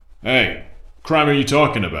Hey, what crime are you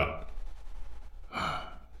talking about?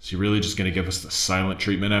 Is he really just gonna give us the silent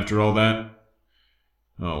treatment after all that?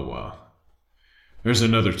 Oh well. There's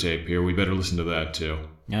another tape here, we better listen to that too.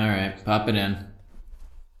 Alright, pop it in.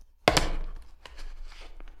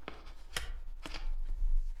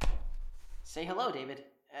 Say hello, David.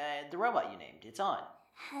 The robot you named, it's on.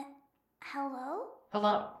 Hello?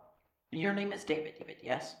 Hello. Your name is David,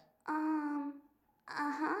 yes?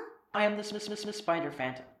 Uh-huh. I am the Spider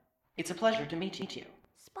Phantom. It's a pleasure to meet you.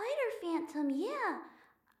 Spider Phantom, yeah.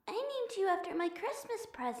 I named you after my Christmas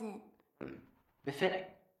present. Befitting,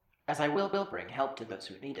 as I will bring help to those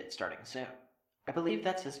who need it starting soon. I believe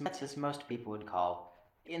that's as most people would call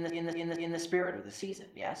in the spirit of the season,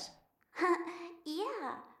 yes?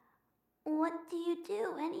 Yeah. What do you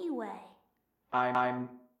do anyway? I'm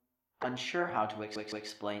unsure how to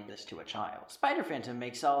explain this to a child. Spider Phantom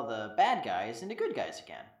makes all the bad guys into good guys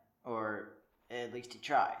again. Or at least he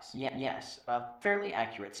tries. Yes, a fairly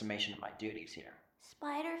accurate summation of my duties here.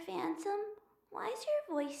 Spider Phantom? Why does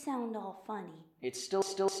your voice sound all funny? It's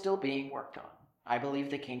still being worked on. I believe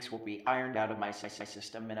the kinks will be ironed out of my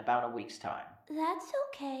system in about a week's time. That's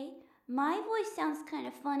okay. My voice sounds kind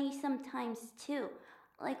of funny sometimes too.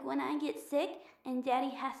 Like when I get sick and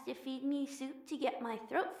Daddy has to feed me soup to get my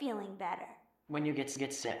throat feeling better. When you get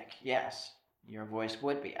sick, yes, your voice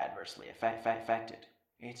would be adversely affected.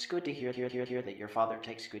 It's good to hear that your father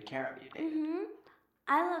takes good care of you, David. Mm-hmm.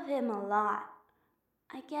 I love him a lot.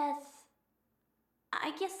 I guess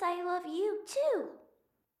I love you too.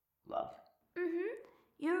 Love? Mm-hmm.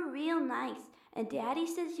 You're real nice, and Daddy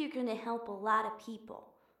says you're gonna help a lot of people.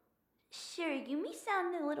 Sure, you may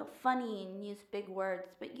sound a little funny and use big words,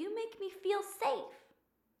 but you make me feel safe.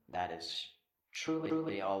 That is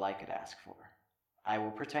truly all I could ask for. I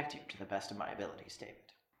will protect you to the best of my abilities, David.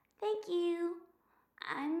 Thank you.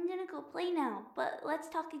 I'm gonna go play now, but let's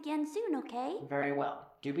talk again soon, okay? Very well.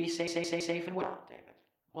 Do be safe and well, David.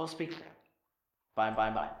 We'll speak soon.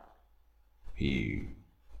 Bye. He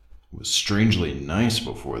was strangely nice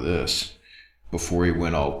before this. Before he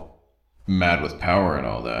went all mad with power and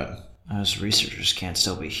all that. Those researchers can't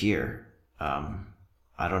still be here.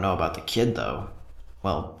 I don't know about the kid, though.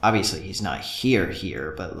 Well, obviously he's not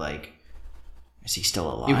here, but, like, is he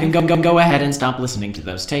still alive? You can go ahead and stop listening to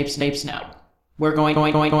those tapes now. We're going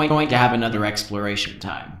to have another exploration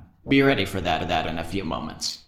time. Be ready for that in a few moments.